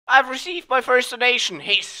I've received my first donation.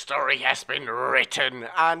 History has been written.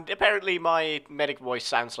 And apparently my medic voice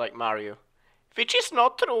sounds like Mario. Which is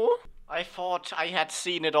not true. I thought I had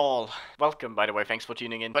seen it all. Welcome, by the way, thanks for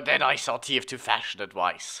tuning in. But then I saw tf2 fashion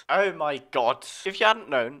advice. Oh my god. If you hadn't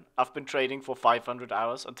known, I've been trading for 500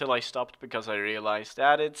 hours until I stopped because I realized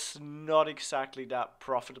that it's not exactly that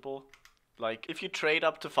profitable. Like, if you trade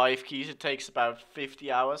up to 5 keys, it takes about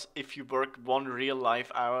 50 hours. If you work 1 real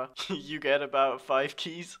life hour, you get about 5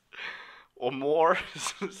 keys. Or more.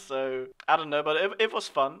 So, I don't know, but it was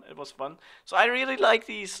fun. It was fun. So I really like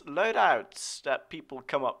these loadouts that people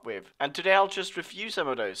come up with. And today I'll just review some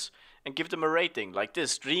of those and give them a rating. Like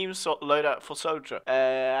this, Dream loadout for Soldier.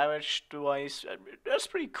 How much do I... That's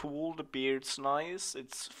pretty cool. The beard's nice.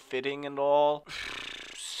 It's fitting and all.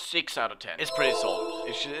 6 out of 10. It's pretty solid.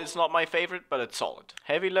 It's not my favorite, but it's solid.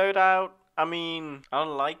 Heavy loadout. I mean, I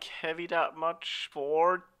don't like heavy that much.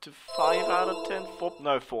 4 to 5 out of 10? 4,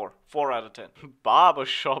 no, 4. 4 out of 10.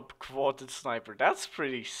 Barbershop quadrant sniper. That's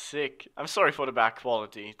pretty sick. I'm sorry for the bad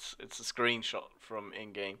quality. It's a screenshot from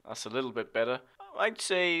in-game. That's a little bit better. I'd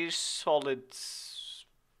say solid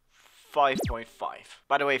 5.5.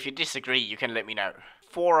 By the way, if you disagree, you can let me know.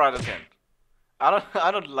 4 out of 10. I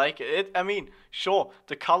don't like it. I mean, sure,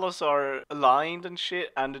 the colors are aligned and shit,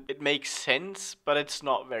 and it makes sense, but it's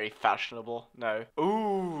not very fashionable. No.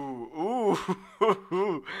 Ooh,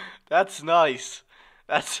 that's nice.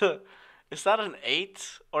 That's a. Is that an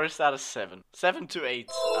 8 or is that a 7? 7 to 8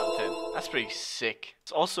 out of 10. That's pretty sick.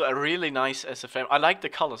 It's also a really nice SFM. I like the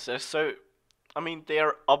colors. They're so. I mean, they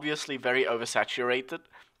are obviously very oversaturated,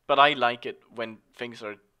 but I like it when things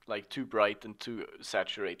are like too bright and too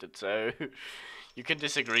saturated, so you can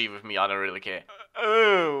disagree with me, I don't really care.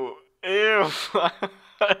 Oh, ew.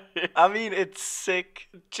 I mean, it's sick.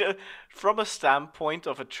 From a standpoint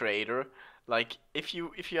of a trader, like if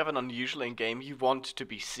you have an unusual in game, you want to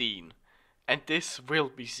be seen. And this will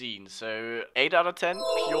be seen, so 8 out of 10,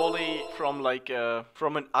 purely from like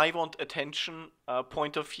from an I want attention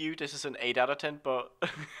point of view, this is an 8 out of 10, but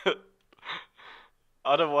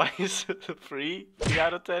otherwise, 3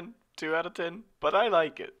 out of 10, 2 out of 10. But I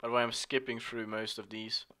like it. By the way, I'm skipping through most of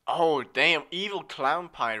these. Oh, damn, Evil Clown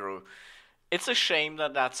Pyro. It's a shame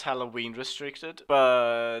that that's Halloween restricted,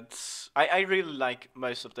 but I really like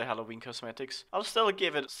most of the Halloween cosmetics. I'll still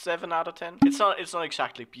give it 7 out of 10. It's not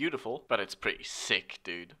exactly beautiful, but it's pretty sick,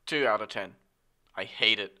 dude. 2 out of 10. I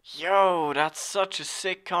hate it. Yo, that's such a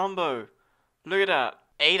sick combo. Look at that.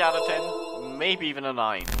 8 out of 10, maybe even a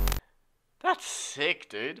 9. That's sick,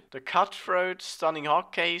 dude. The Cutthroat Stunning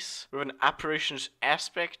Hawk case with an apparition's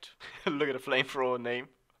aspect. Look at the flamethrower name.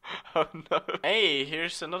 Oh no. Hey,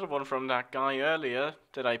 here's another one from that guy earlier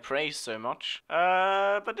that I praised so much.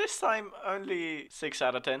 But this time only 6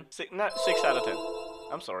 out of 10. 6 out of 10.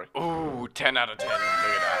 I'm sorry. Ooh, 10 out of 10. Look at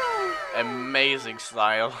that. Amazing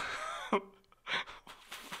style.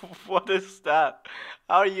 What is that?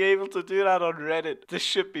 How are you able to do that on Reddit? This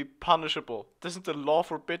should be punishable. Doesn't the law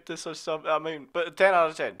forbid this or something? I mean, but 10 out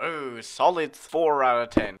of 10. Oh, solid 4 out of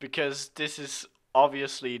 10. Because this is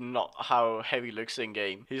obviously not how Heavy looks in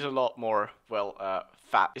game. He's a lot more, well,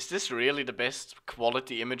 fat. Is this really the best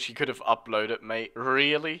quality image you could have uploaded, mate?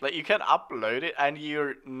 Really? Like, you can upload it and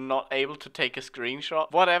you're not able to take a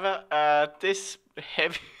screenshot? Whatever. This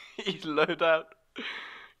Heavy loadout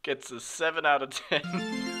gets a 7 out of 10.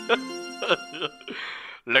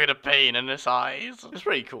 Look at the pain in his eyes. It's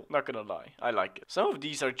pretty cool, not gonna lie. I like it. Some of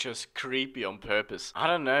these are just creepy on purpose. I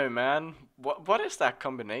don't know, man. What is that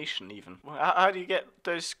combination even? How do you get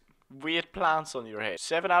those weird plants on your head?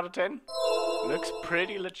 7 out of 10? Looks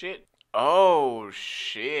pretty legit. Oh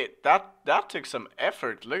shit. That took some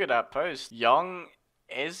effort. Look at that post. Young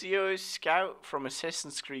Ezio Scout from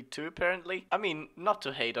Assassin's Creed 2 apparently. I mean, not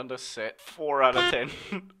to hate on the set. 4 out of 10.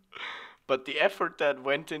 But the effort that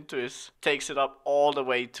went into this takes it up all the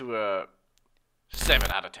way to a 7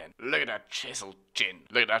 out of 10. Look at that chiseled chin.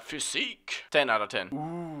 Look at that physique. 10 out of 10.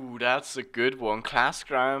 Ooh, that's a good one. Class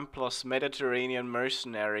Ground plus Mediterranean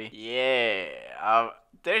Mercenary. Yeah.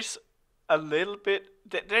 There's a little bit...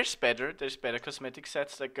 There's better cosmetic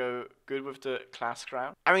sets that go good with the Class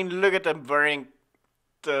Crown. I mean, look at them wearing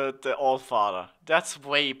the Allfather. That's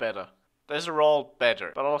way better. Those are all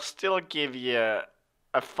better. But I'll still give you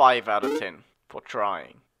a 5 out of 10 for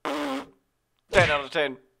trying. 10 out of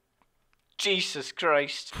 10. Jesus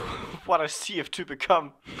Christ. What a CF to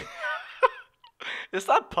become. Is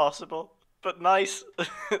that possible? But nice.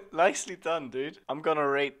 Nicely done, dude. I'm gonna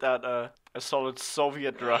rate that a solid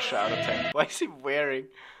Soviet Russia out of 10. Why is he wearing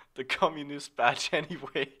the communist badge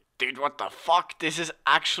anyway? Dude, what the fuck? This is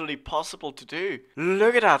actually possible to do.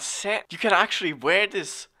 Look at that set. You can actually wear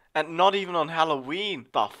this And not even on Halloween.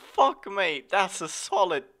 The fuck, mate? That's a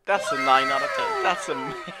solid. That's a 9 out of 10. That's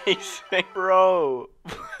amazing, bro.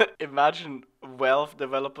 Imagine Valve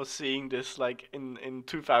developers seeing this like in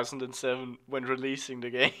 2007 when releasing the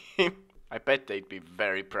game. I bet they'd be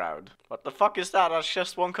very proud. What the fuck is that? That's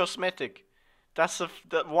just one cosmetic. That's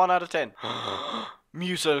that 1 out of 10.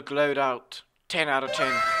 Musil loadout. 10 out of 10.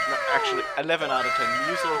 No, actually, 11 out of 10.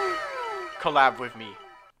 Musil, collab with me.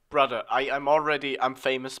 Brother, I'm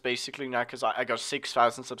famous basically now because I got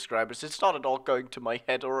 6,000 subscribers. It's not at all going to my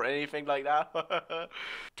head or anything like that.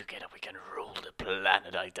 Together we can rule the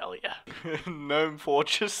planet, I tell ya. Gnome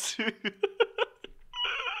Fortress 2.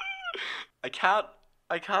 I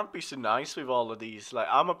can't be so nice with all of these. Like,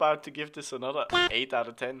 I'm about to give this another 8 out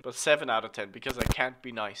of 10, but 7 out of 10 because I can't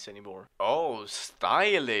be nice anymore. Oh,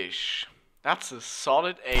 stylish. That's a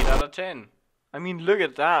solid 8 out of 10. I mean, look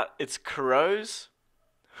at that. It's crows.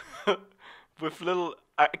 With little,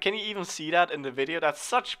 can you even see that in the video? That's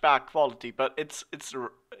such bad quality, but it's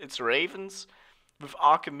ravens with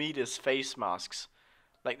Archimedes face masks,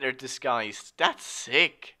 like they're disguised. That's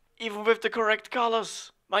sick, even with the correct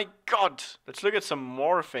colors. My God, let's look at some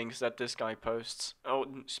more things that this guy posts. Oh,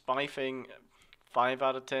 spy thing, 5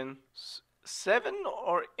 out of 10. 7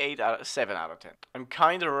 or 8 out of 7 out of 10. I'm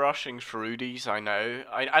kind of rushing through these. I know.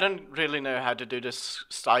 I don't really know how to do this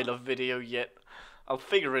style of video yet. I'll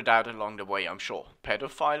figure it out along the way, I'm sure.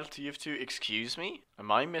 Pedophile tf2, excuse me? Am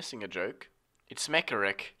I missing a joke? It's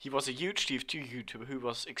Mekarek. He was a huge tf2 YouTuber who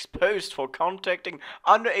was exposed for contacting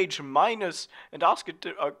underage minors and asked it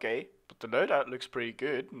to... Okay, but the loadout looks pretty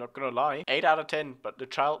good, not gonna lie. 8 out of 10, but the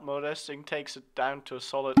child molesting takes it down to a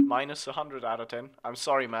solid minus 100 out of 10. I'm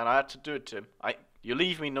sorry, man, I had to do it to him. You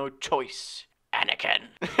leave me no choice, Anakin.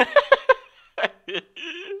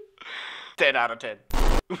 10 out of 10.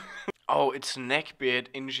 Oh, it's Neckbeard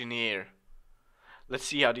Engineer. Let's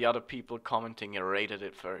see how the other people commenting rated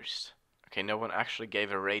it first. Okay, no one actually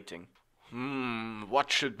gave a rating.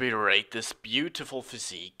 What should we rate this beautiful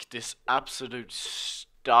physique? This absolute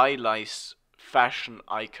stylized fashion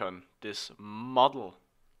icon. This model.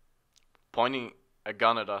 Pointing a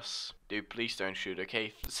gun at us. Dude, please don't shoot,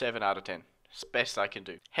 okay? 7 out of 10. It's best I can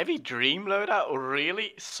do. Heavy dream loadout? Oh,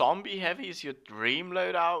 really? Zombie heavy is your dream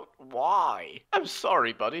loadout? Why? I'm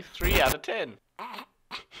sorry, buddy. 3 out of 10.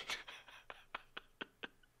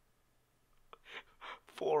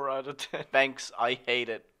 4 out of 10. Thanks, I hate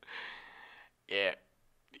it. Yeah.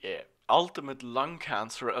 Ultimate lung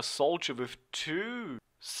cancer, a soldier with 2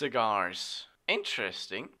 cigars.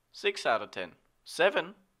 Interesting. 6 out of 10.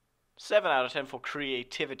 7 out of 10 for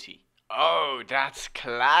creativity. Oh, that's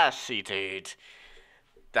classy, dude.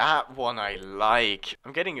 That one I like.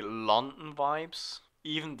 I'm getting London vibes,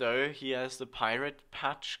 even though he has the pirate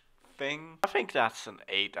patch thing. I think that's an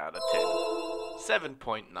 8 out of 10.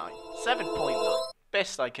 7.9. 7.9.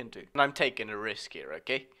 Best I can do. And I'm taking a risk here,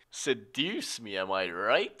 okay? Seduce me, am I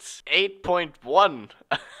right? 8.1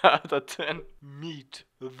 out of 10. Meet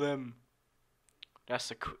them.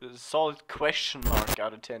 That's a solid question mark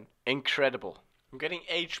out of 10. Incredible. I'm getting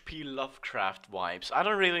H.P. Lovecraft vibes. I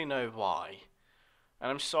don't really know why.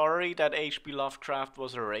 And I'm sorry that H.P. Lovecraft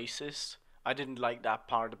was a racist. I didn't like that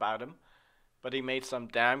part about him. But he made some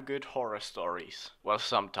damn good horror stories. Well,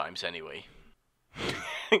 sometimes anyway.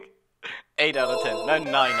 8 out of 10. No,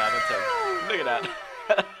 9 out of 10. Look at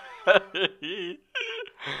that.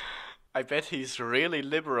 I bet he's really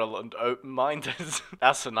liberal and open-minded.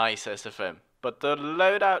 That's a nice SFM. But the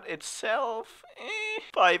loadout itself,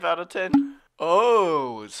 5 out of 10.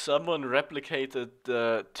 Oh, someone replicated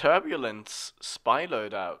the Turbulence spy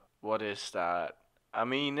loadout. What is that? I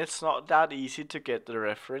mean, it's not that easy to get the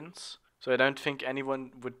reference. So I don't think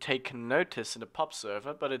anyone would take notice in a pub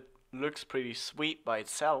server, but it looks pretty sweet by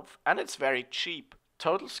itself. And it's very cheap.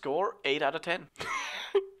 Total score, 8 out of 10.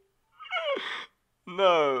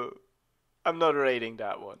 No, I'm not rating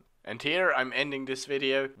that one. And here I'm ending this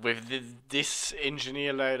video with this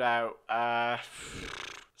engineer loadout.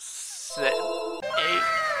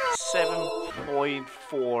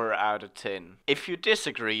 7.4 out of 10. If you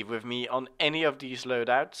disagree with me on any of these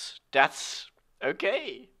loadouts, that's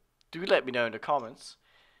okay. Do let me know in the comments.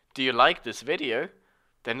 Do you like this video?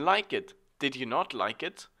 Then like it. Did you not like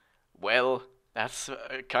it? Well, that's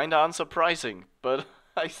kinda unsurprising, but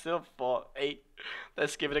I still thought, hey,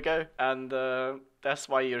 let's give it a go. And that's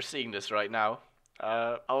why you're seeing this right now.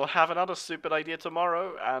 I'll have another stupid idea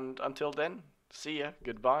tomorrow, and until then, see ya,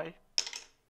 goodbye.